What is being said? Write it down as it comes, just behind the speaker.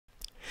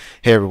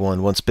Hey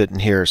everyone, Once Bitten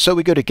here. So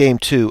we go to Game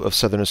 2 of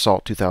Southern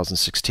Assault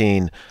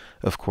 2016.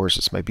 Of course,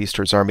 it's my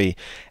Beastlord's army,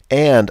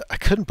 and I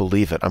couldn't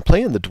believe it. I'm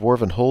playing the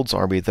Dwarven Holds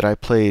army that I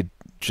played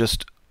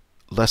just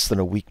less than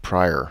a week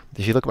prior.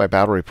 If you look at my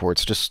battle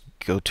reports, just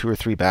go 2 or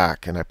 3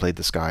 back, and I played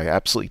this guy. I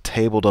absolutely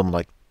tabled him.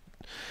 Like,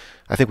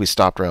 I think we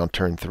stopped around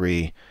turn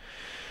 3,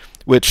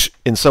 which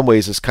in some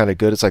ways is kind of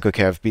good. It's like,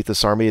 okay, I've beat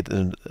this army.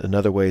 In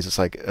other ways, it's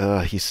like,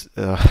 I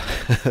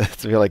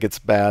feel like it's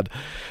bad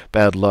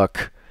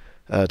luck.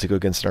 To go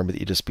against an army that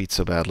you just beat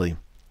so badly.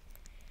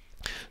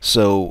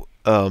 So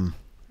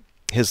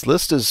his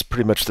list is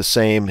pretty much the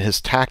same. His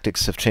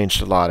tactics have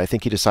changed a lot. I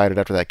think he decided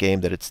after that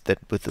game that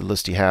with the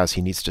list he has,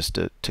 he needs just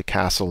to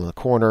castle in the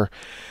corner.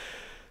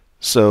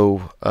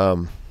 So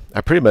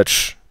I pretty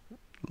much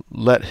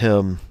let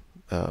him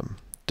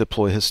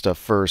deploy his stuff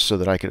first so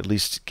that I could at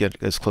least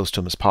get as close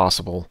to him as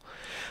possible.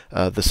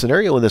 The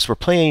scenario in this, we're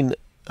playing,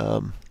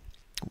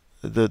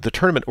 the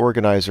tournament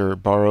organizer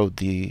borrowed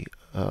the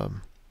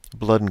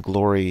Blood and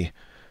Glory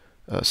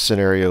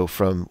scenario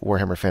from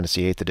Warhammer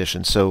Fantasy 8th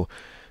edition. So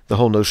the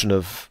whole notion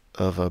of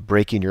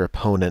breaking your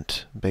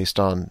opponent based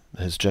on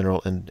his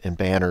general and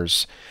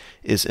banners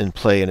is in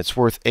play, and it's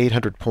worth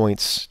 800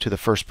 points to the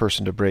first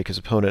person to break his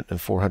opponent and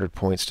 400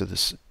 points to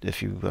this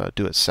if you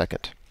do it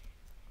second.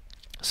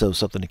 So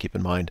something to keep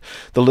in mind.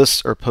 The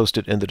lists are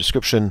posted in the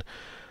description,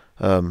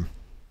 but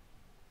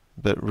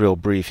real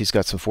brief. He's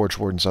got some Forge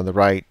Wardens on the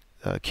right,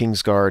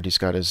 Kingsguard. He's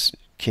got his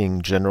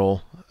King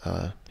General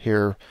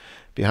here.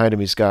 Behind him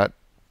he's got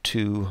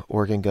 2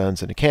 organ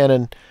guns and a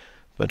cannon,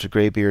 a bunch of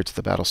graybeards,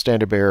 the battle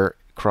standard bearer,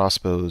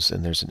 crossbows,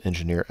 and there's an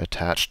engineer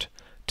attached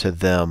to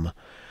them.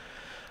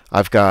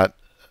 I've got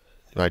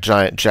my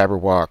giant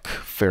Jabberwock,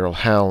 feral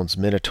hounds,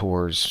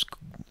 Minotaurs.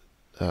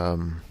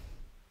 There's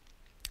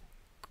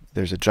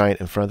a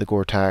giant in front of the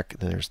Gortach,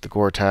 then there's the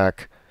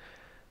Gortach,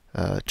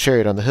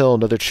 Chariot on the hill,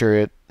 another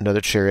Chariot,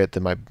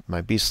 then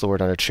my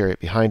Beastlord on a Chariot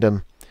behind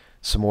him,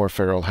 some more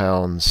feral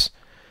hounds.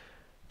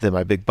 Then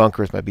my big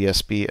bunker with my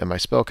BSB and my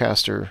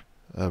spellcaster,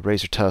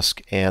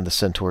 Razortusk, and the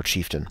Centaur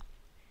Chieftain.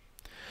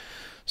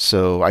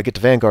 So I get the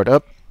Vanguard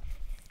up.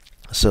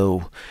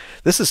 So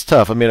this is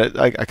tough. I mean,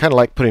 I kind of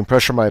like putting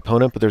pressure on my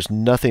opponent, but there's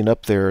nothing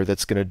up there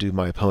that's going to do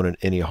my opponent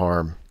any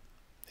harm.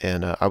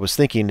 And I was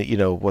thinking, you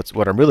know,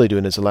 what I'm really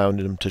doing is allowing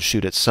him to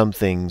shoot at some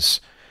things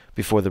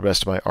before the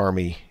rest of my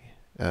army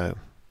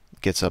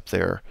gets up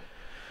there.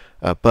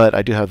 But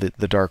I do have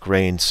the Dark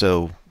Rain,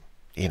 so,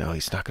 you know,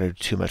 he's not going to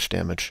do too much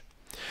damage.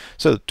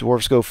 So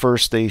dwarves go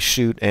first, they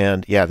shoot,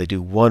 and yeah, they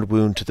do 1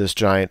 wound to this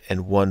giant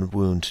and 1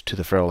 wound to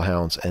the feral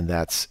hounds, and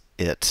that's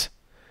it.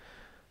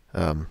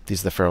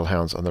 These are the feral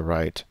hounds on the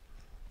right.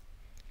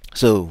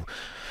 So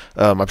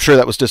I'm sure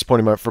that was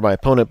disappointing for my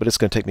opponent, but it's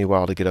going to take me a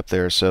while to get up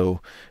there.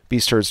 So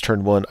Beast Herds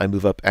turn 1, I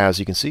move up, as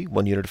you can see.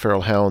 1 unit of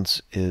feral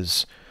hounds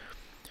is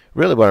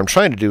really what I'm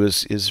trying to do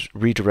is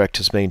redirect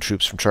his main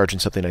troops from charging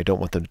something I don't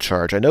want them to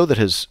charge. I know that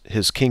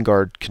his King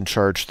Guard can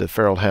charge the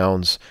feral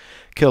hounds,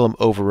 kill him,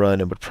 overrun,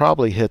 and would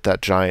probably hit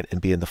that giant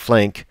and be in the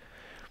flank.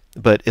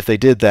 But if they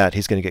did that,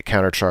 he's going to get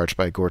countercharged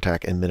by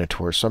Gortach and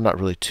Minotaurs, so I'm not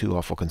really too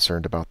awful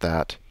concerned about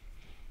that.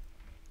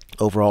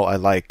 Overall, I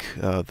like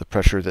the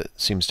pressure that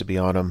seems to be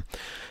on him.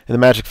 In the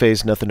magic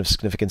phase, nothing of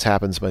significance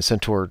happens. My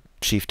Centaur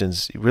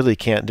Chieftains really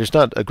can't. There's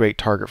not a great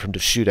target for him to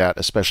shoot at,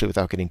 especially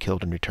without getting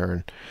killed in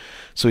return.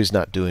 So he's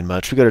not doing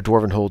much. We go to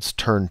Dwarven Holds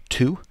turn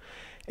 2,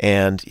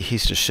 and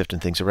he's just shifting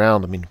things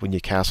around. I mean, when you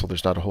castle,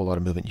 there's not a whole lot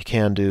of movement you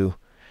can do.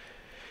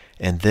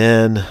 And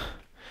then,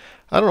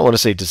 I don't want to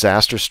say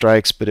disaster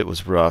strikes, but it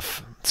was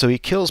rough. So he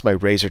kills my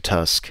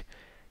Razortusk,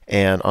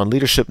 and on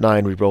Leadership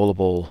 9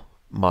 rerollable,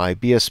 my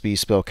BSB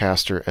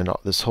spellcaster and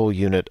this whole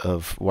unit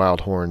of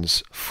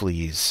Wildhorns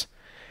flees,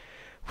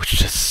 which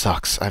just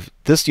sucks.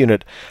 This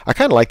unit, I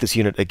kind of like this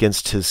unit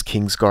against his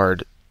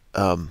Kingsguard.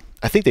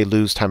 I think they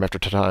lose time after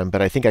time,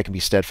 but I think I can be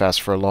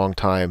steadfast for a long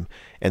time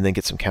and then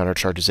get some counter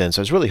charges in. So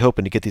I was really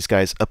hoping to get these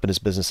guys up in his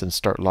business and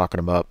start locking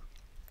them up.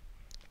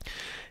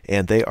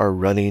 And they are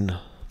running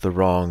the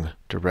wrong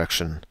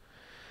direction.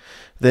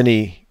 Then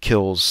he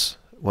kills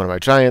one of my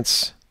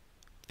giants,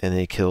 and then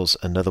he kills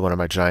another one of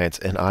my giants,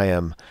 and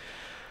I'm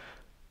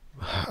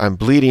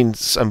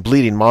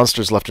bleeding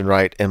monsters left and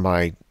right, and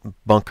my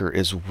bunker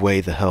is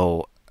way the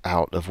hell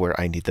out of where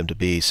I need them to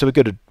be. So we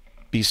go to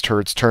Beast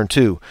Herds turn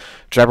 2.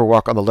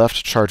 Jabberwock on the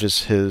left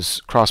charges his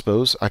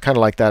crossbows. I kind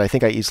of like that. I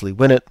think I easily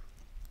win it.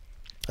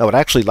 I would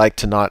actually like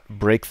to not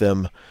break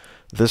them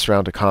this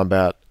round of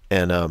combat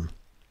and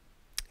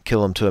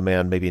kill him to a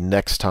man maybe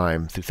next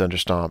time through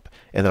Thunderstomp,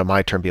 and then on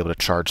my turn be able to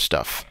charge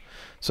stuff.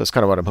 So that's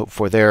kind of what I'm hoping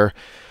for there.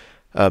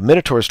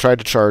 Minotaurs tried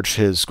to charge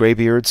his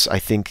Greybeards. I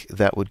think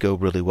that would go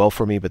really well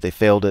for me, but they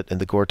failed it, and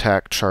the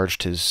Gortach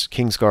charged his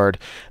Kingsguard.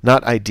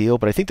 Not ideal,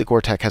 but I think the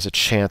Gortach has a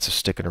chance of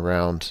sticking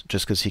around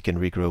just because he can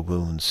regrow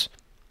wounds.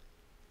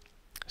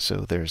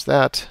 So there's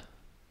that.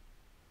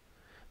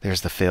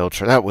 There's the failed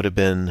charge. That would have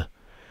been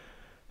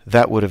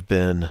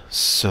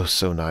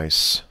so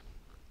nice.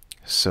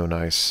 So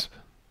nice.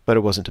 But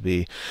it wasn't to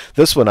be.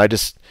 This one, I'm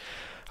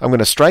going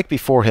to strike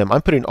before him.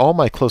 I'm putting all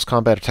my close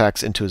combat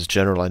attacks into his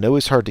general. I know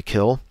he's hard to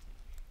kill,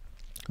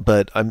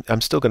 but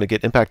I'm still going to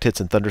get impact hits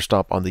and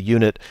thunderstomp on the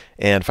unit,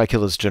 and if I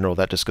kill his general,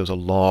 that just goes a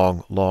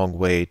long, long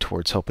way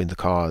towards helping the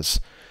cause.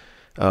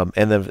 And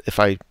then if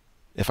I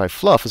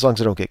fluff, as long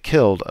as I don't get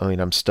killed, I mean,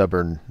 I'm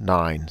stubborn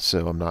 9,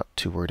 so I'm not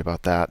too worried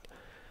about that.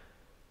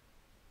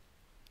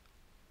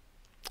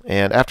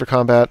 And after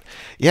combat,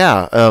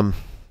 yeah,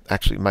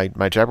 actually my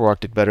Jabberwock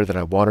did better than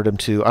I wanted him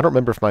to. I don't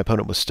remember if my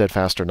opponent was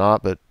steadfast or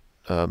not, but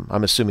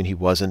I'm assuming he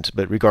wasn't.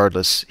 But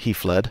regardless, he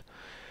fled.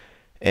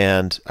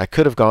 And I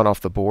could have gone off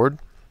the board.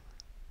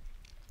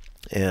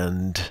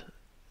 And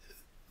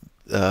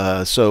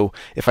so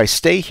if I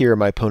stay here,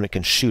 my opponent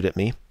can shoot at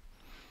me.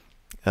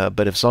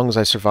 But as long as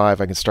I survive,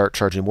 I can start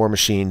charging War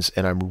Machines,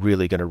 and I'm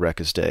really going to wreck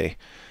his day.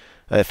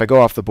 If I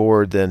go off the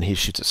board, then he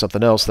shoots at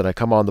something else, then I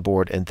come on the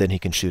board, and then he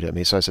can shoot at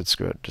me. So I said,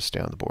 screw it, just stay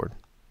on the board.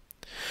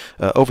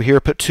 Over here,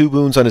 put 2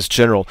 wounds on his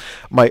general.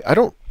 I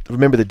don't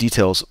remember the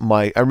details.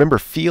 I remember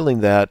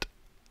feeling that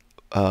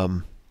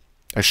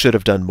I should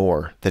have done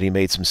more, that he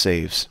made some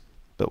saves,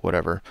 but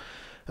whatever.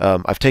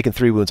 I've taken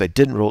 3 wounds. I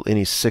didn't roll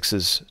any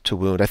 6s to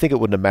wound. I think it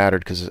wouldn't have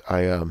mattered because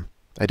I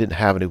didn't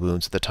have any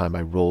wounds at the time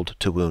I rolled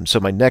to wound. So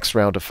my next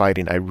round of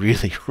fighting, I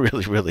really,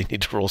 really, really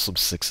need to roll some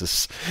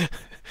 6s.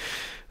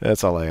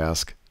 That's all I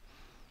ask.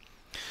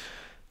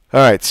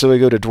 Alright, so we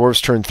go to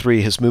Dwarves turn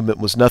 3. His movement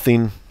was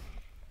nothing.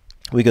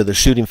 We go to the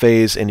shooting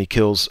phase, and he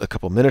kills a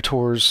couple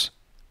Minotaurs.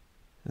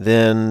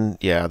 Then,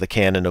 yeah, the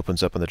cannon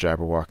opens up on the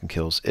Jabberwock and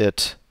kills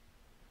it.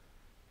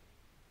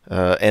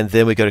 And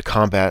then we go to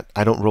combat.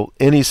 I don't roll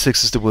any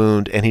 6s to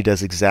wound, and he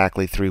does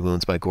exactly 3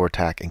 wounds by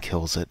Gortach and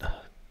kills it.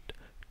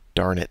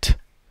 Darn it.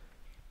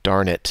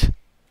 Darn it.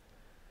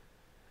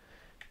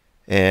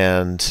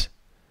 And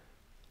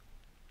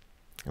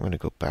I'm going to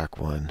go back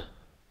one.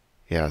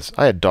 Yes,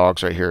 I had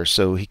dogs right here,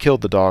 so he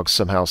killed the dogs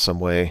somehow, some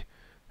way.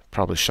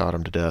 Probably shot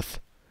him to death.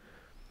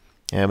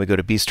 And we go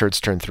to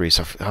Beastlord's turn 3.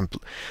 So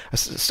I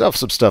still have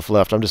some stuff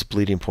left. I'm just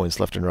bleeding points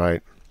left and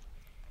right.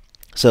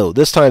 So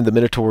this time the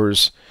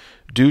Minotaurs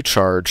do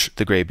charge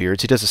the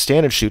Greybeards. He does a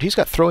stand and shoot. He's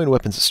got throwing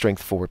weapons at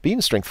strength 4.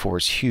 Being strength 4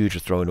 is huge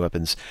with throwing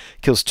weapons.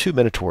 Kills 2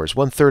 Minotaurs,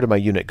 1/3 of my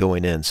unit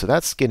going in. So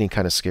that's getting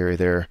kind of scary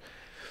there.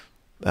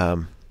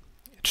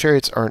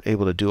 Chariots aren't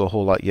able to do a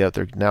whole lot yet.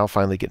 They're now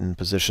finally getting in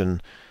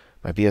position.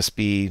 My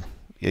BSB,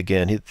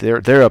 again,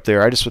 they're up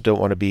there. I just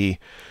don't want to be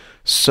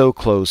so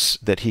close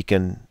that he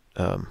can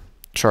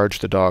charge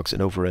the dogs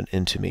and overrun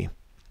into me.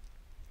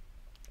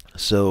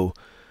 So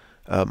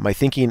my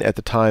thinking at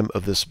the time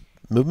of this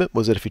movement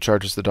was that if he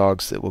charges the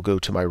dogs, it will go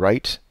to my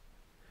right.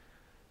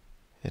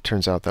 It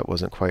turns out that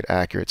wasn't quite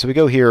accurate. So we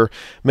go here.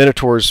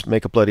 Minotaurs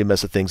make a bloody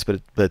mess of things,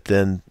 but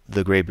then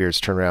the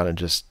Greybeards turn around and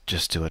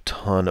just do a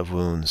ton of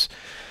wounds.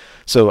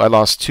 So I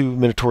lost 2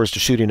 Minotaurs to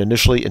shooting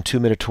initially and 2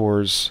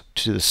 Minotaurs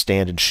to the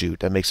stand and shoot.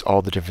 That makes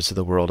all the difference in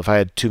the world. If I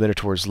had 2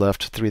 Minotaurs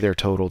left, 3 there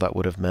total, that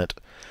would have meant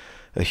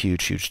a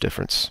huge, huge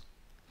difference.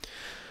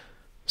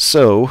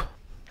 So,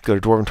 go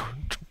to Dwarven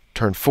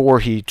turn 4.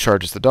 He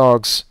charges the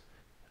dogs.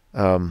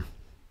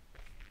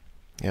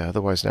 Yeah,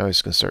 otherwise now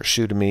he's going to start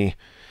shooting me.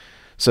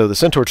 So the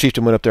Centaur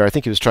Chieftain went up there. I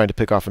think he was trying to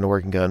pick off an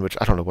organ gun, which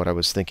I don't know what I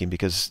was thinking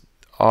because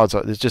odds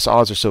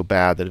are so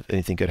bad that if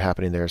anything good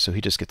happening there, so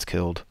he just gets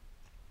killed.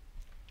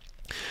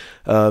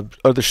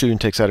 Other shooting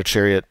takes out a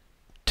chariot,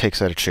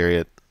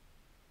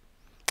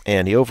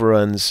 and he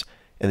overruns,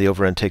 and the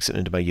overrun takes it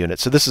into my unit.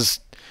 So this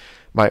is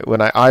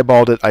when I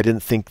eyeballed it, I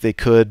didn't think they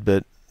could,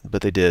 but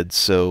they did.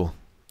 So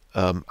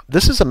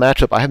this is a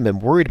matchup I haven't been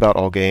worried about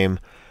all game,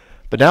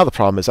 but now the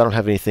problem is I don't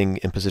have anything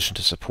in position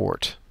to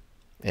support,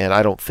 and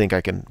I don't think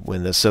I can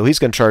win this. So he's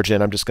going to charge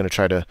in. I'm just going to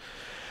try to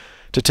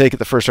take it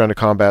the first round of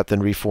combat, then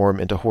reform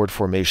into horde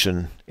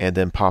formation, and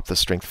then pop the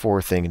strength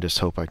 4 thing and just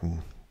hope I can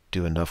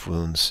do enough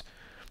wounds.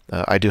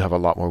 I do have a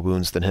lot more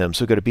wounds than him.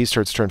 So we go to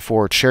Beastlord's turn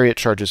 4. Chariot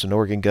charges an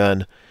organ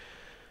gun.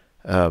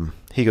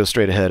 He goes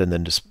straight ahead and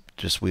then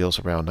just wheels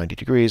around 90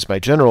 degrees. My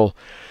general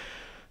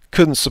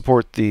couldn't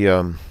support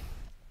the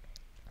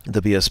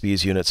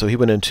BSB's unit, so he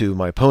went into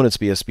my opponent's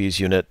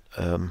BSB's unit.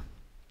 I'm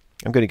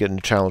going to get in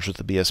a challenge with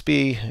the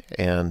BSB,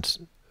 and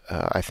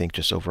I think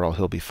just overall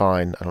he'll be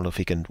fine. I don't know if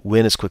he can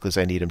win as quickly as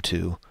I need him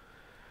to.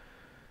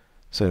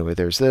 So anyway,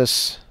 there's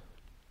this.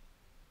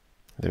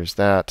 There's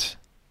that.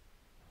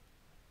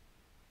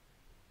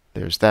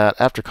 There's that.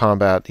 After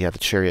combat, yeah, the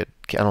Chariot,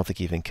 I don't think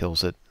he even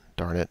kills it.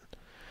 Darn it.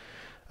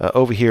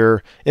 Over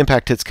here,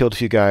 impact hits killed a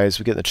few guys.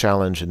 We get in the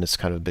challenge, and it's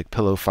kind of a big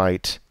pillow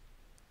fight.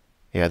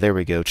 Yeah, there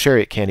we go.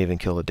 Chariot can't even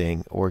kill a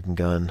dang organ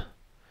gun.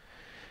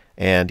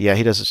 And yeah,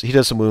 he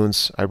does some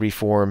wounds. I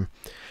reform,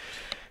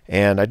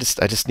 and I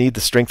just need the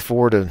strength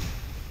 4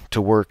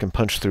 to work and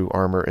punch through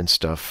armor and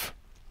stuff.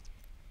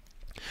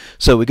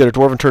 So we go to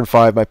Dwarven turn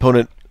 5. My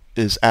opponent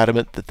is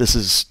adamant that this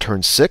is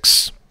turn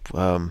 6.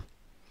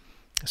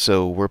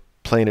 So we're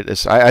playing it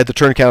as I had the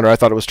turn counter. I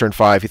thought it was turn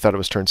 5. He thought it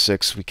was turn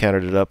 6. We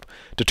counted it up,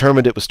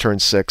 determined it was turn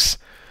 6,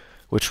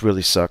 which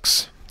really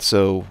sucks.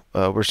 So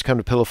we're just kind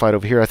of pillow fight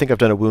over here. I think I've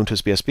done a wound to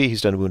his BSB. He's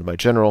done a wound to my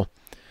general.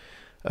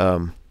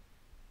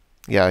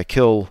 Yeah, I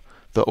kill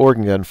the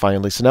organ gun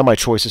finally. So now my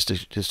choice is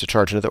to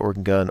charge another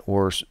organ gun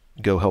or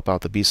go help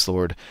out the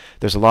Beastlord.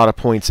 There's a lot of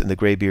points in the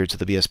Greybeards of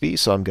the BSB,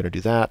 so I'm going to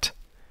do that.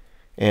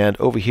 And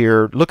over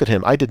here, look at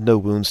him. I did no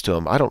wounds to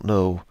him. I don't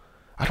know.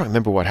 I don't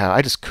remember what happened.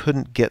 I just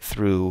couldn't get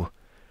through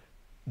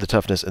the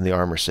toughness and the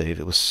armor save.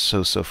 It was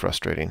so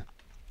frustrating.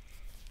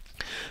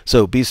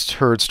 So Beast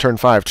Herds turn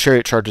 5.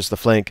 Chariot charges the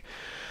flank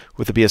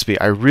with the BSB.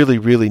 I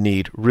really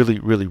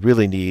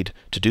need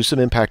to do some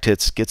impact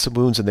hits, get some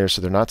wounds in there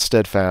so they're not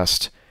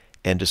steadfast,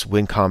 and just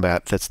win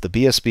combat. That's the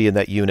BSB in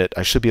that unit.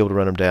 I should be able to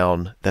run them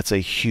down. That's a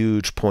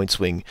huge point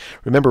swing.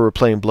 Remember, we're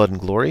playing Blood and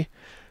Glory.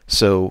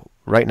 So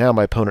right now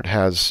my opponent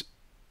has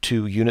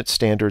 2 unit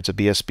standards, a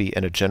BSB,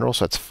 and a general,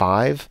 so that's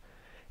 5.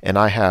 And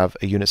I have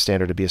a unit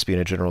standard, a BSB,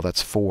 and a general,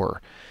 that's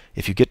 4.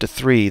 If you get to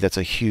 3, that's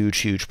a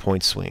huge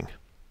point swing.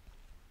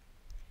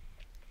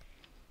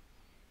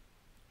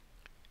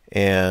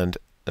 And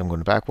I'm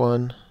going back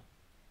one.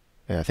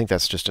 And I think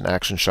that's just an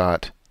action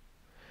shot.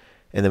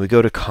 And then we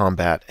go to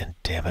combat, and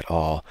damn it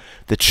all.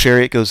 The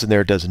Chariot goes in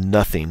there, does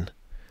nothing.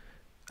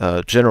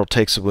 General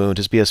takes a wound,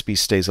 his BSB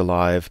stays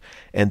alive,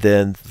 and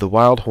then the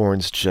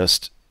Wildhorns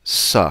just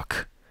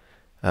suck.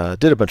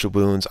 Did a bunch of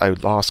wounds, I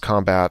lost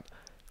combat,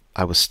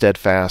 I was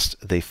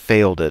steadfast, they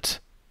failed it,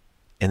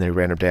 and they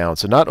ran him down.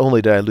 So not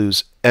only did I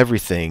lose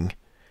everything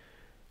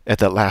at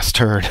that last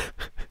turn,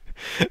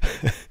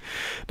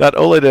 not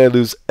only did I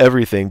lose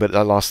everything, but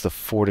I lost the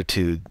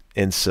fortitude.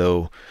 And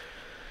so,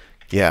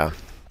 yeah.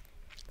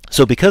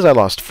 So because I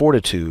lost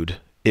fortitude,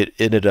 it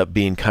ended up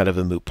being kind of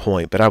a moot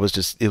point. But it was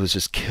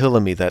just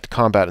killing me, that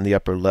combat in the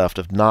upper left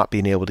of not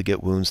being able to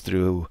get wounds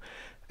through,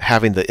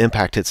 having the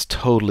impact hits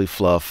totally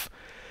fluff.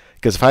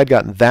 Because if I had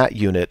gotten that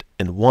unit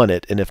and won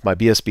it, and if my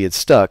BSB had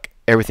stuck,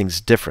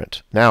 everything's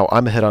different. Now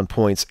I'm ahead on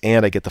points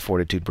and I get the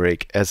fortitude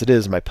break. As it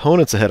is, my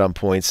opponent's ahead on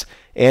points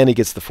and he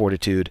gets the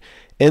fortitude.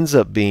 Ends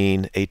up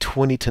being a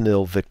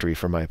 20-0 victory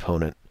for my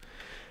opponent.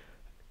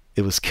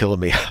 It was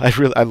killing me.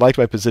 I liked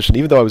my position,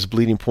 even though I was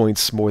bleeding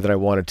points more than I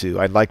wanted to.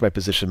 I liked my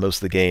position most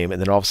of the game,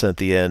 and then all of a sudden at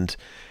the end,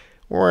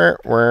 and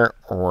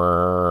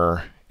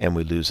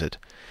we lose it.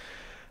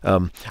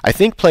 I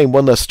think playing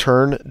one less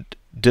turn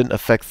didn't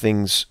affect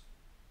things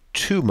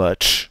too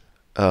much.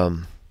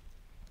 My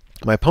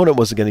opponent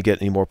wasn't going to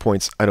get any more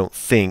points, I don't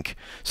think.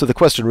 So the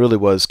question really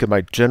was, could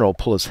my general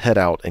pull his head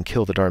out and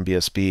kill the darn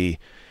BSB?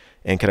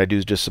 And can I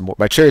do just some more?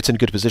 My Chariot's in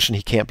good position.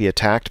 He can't be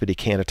attacked, but he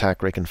can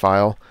attack, rake, and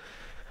file.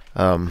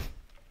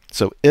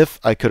 So if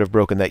I could have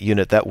broken that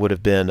unit, that would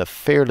have been a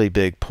fairly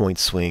big point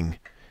swing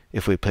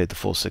if we played the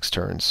full 6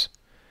 turns.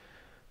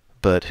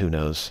 But who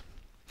knows?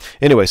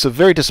 Anyway, so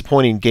very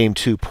disappointing game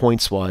 2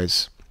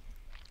 points-wise.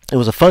 It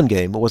was a fun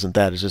game. It wasn't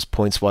that. It's just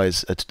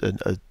points-wise, a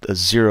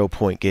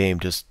 0-point game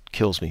just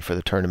kills me for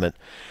the tournament.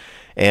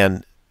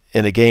 And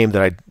in a game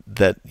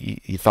that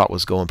you thought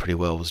was going pretty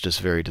well was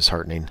just very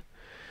disheartening.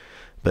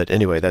 But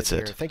anyway, that's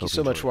it. Thank you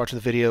so much for watching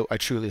the video. I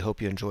truly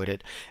hope you enjoyed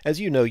it. As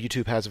you know,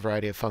 YouTube has a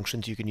variety of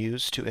functions you can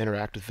use to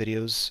interact with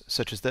videos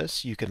such as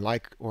this. You can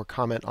like or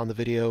comment on the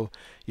video,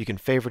 you can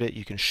favorite it,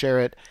 you can share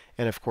it,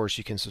 and of course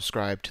you can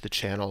subscribe to the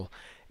channel.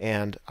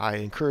 And I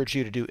encourage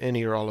you to do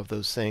any or all of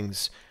those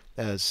things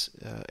as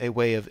a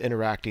way of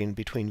interacting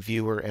between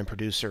viewer and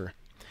producer.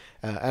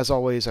 As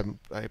always, I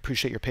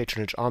appreciate your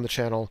patronage on the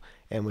channel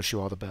and wish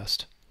you all the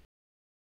best.